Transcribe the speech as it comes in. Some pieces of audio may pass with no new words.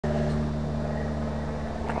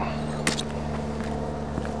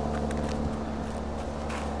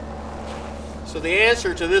So the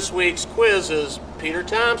answer to this week's quiz is Peter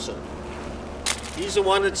Thomson. He's the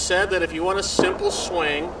one that said that if you want a simple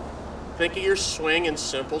swing, think of your swing in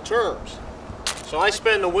simple terms. So I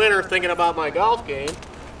spend the winter thinking about my golf game,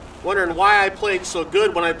 wondering why I played so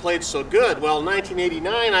good when I played so good. Well, in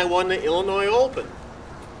 1989, I won the Illinois Open.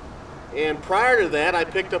 And prior to that, I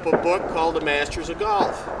picked up a book called The Masters of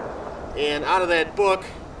Golf. And out of that book,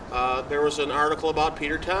 there was an article about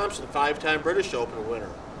Peter Thomson, 5-time British Open winner.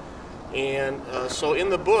 And so in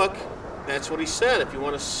the book, that's what he said. If you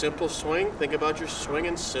want a simple swing, think about your swing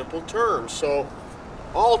in simple terms. So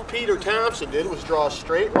all Peter Thomson did was draw a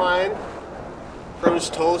straight line from his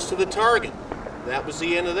toes to the target. That was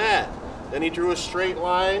the end of that. Then he drew a straight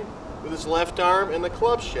line with his left arm and the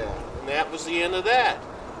club shaft. And that was the end of that.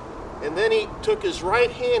 And then he took his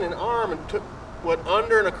right hand and arm and went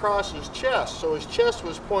under and across his chest. So his chest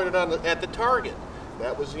was pointed at the target.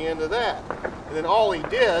 That was the end of that. And then all he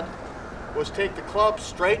did was take the club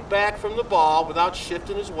straight back from the ball without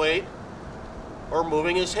shifting his weight or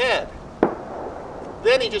moving his head.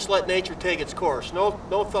 Then he just let nature take its course. No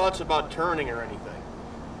thoughts about turning or anything.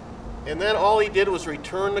 And then all he did was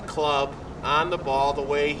return the club on the ball the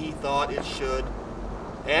way he thought it should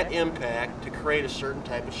at impact to create a certain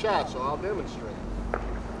type of shot. So I'll demonstrate.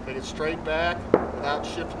 Take it straight back without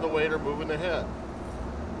shifting the weight or moving the head.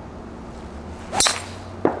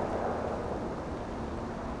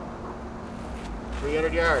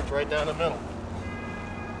 .300 yards right down the middle.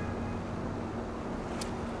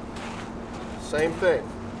 Same thing.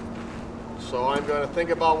 So I'm going to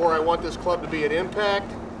think about where I want this club to be at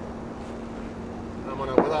impact. I'm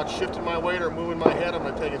going to, without shifting my weight or moving my head, I'm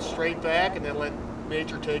going to take it straight back and then let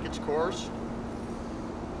nature take its course.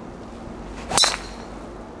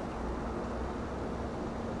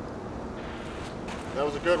 That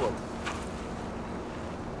was a good one.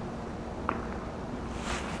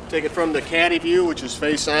 Take it from the caddy view, which is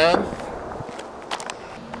face on.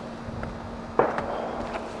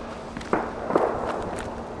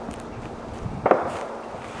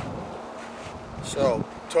 So,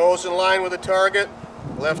 toes in line with the target,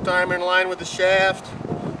 left arm in line with the shaft.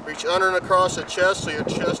 Reach under and across the chest so your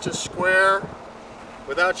chest is square.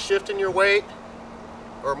 Without shifting your weight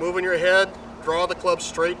or moving your head, draw the club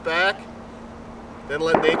straight back. Then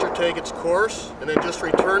let nature take its course, and then just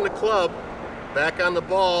return the club back on the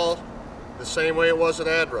ball the same way it was at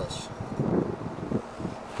address.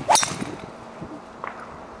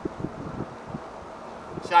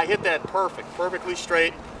 See, I hit that perfectly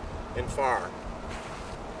straight and far.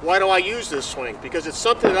 Why do I use this swing? Because it's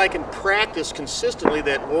something that I can practice consistently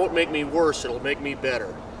that won't make me worse, it'll make me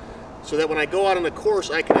better. So that when I go out on the course,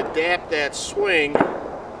 I can adapt that swing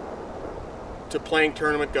to playing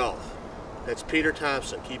tournament golf. That's Peter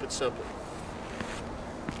Thomson. Keep it simple.